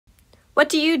What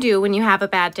do you do when you have a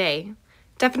bad day?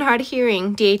 Deaf and hard of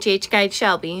hearing DHH guide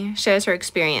Shelby shares her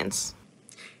experience.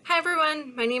 Hi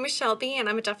everyone, my name is Shelby and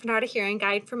I'm a deaf and hard of hearing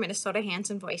guide for Minnesota Hands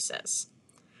and Voices.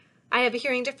 I have a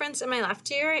hearing difference in my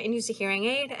left ear and use a hearing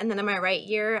aid, and then in my right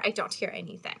ear I don't hear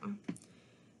anything.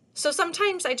 So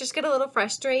sometimes I just get a little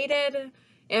frustrated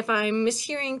if I'm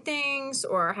mishearing things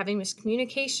or having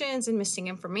miscommunications and missing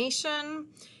information.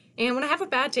 And when I have a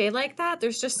bad day like that,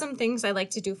 there's just some things I like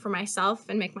to do for myself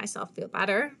and make myself feel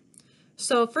better.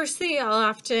 So firstly, I'll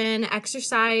often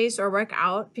exercise or work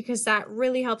out because that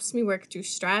really helps me work through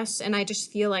stress, and I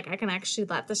just feel like I can actually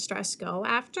let the stress go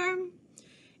after.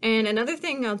 And another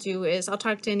thing I'll do is I'll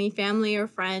talk to any family or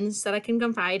friends that I can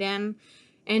confide in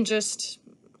and just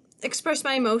express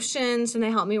my emotions, and they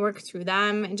help me work through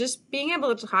them. And just being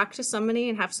able to talk to somebody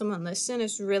and have someone listen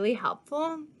is really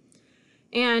helpful.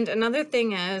 And another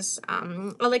thing is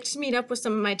I like to meet up with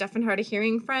some of my deaf and hard of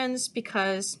hearing friends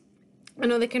because I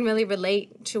know they can really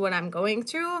relate to what I'm going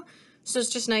through. So it's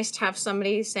just nice to have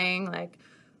somebody saying, like,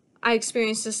 I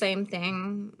experienced the same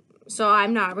thing, so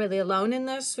I'm not really alone in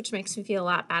this, which makes me feel a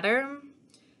lot better.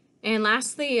 And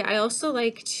lastly, I also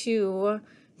like to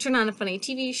turn on a funny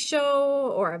TV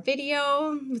show or a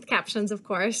video with captions, of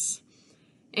course,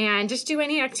 and just do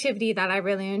any activity that I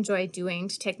really enjoy doing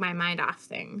to take my mind off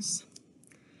things.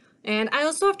 And I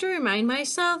also have to remind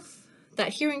myself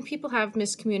that hearing people have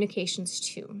miscommunications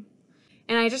too.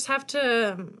 And I just have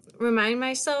to remind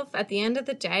myself at the end of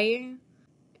the day,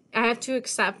 I have to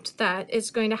accept that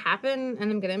it's going to happen and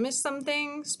I'm going to miss some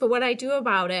things, but what I do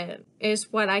about it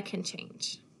is what I can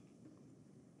change.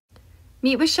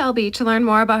 Meet with Shelby to learn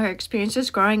more about her experiences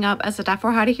growing up as a deaf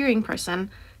or hard of hearing person.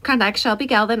 Contact Shelby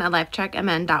Galvin at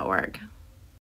lifecheckmn.org.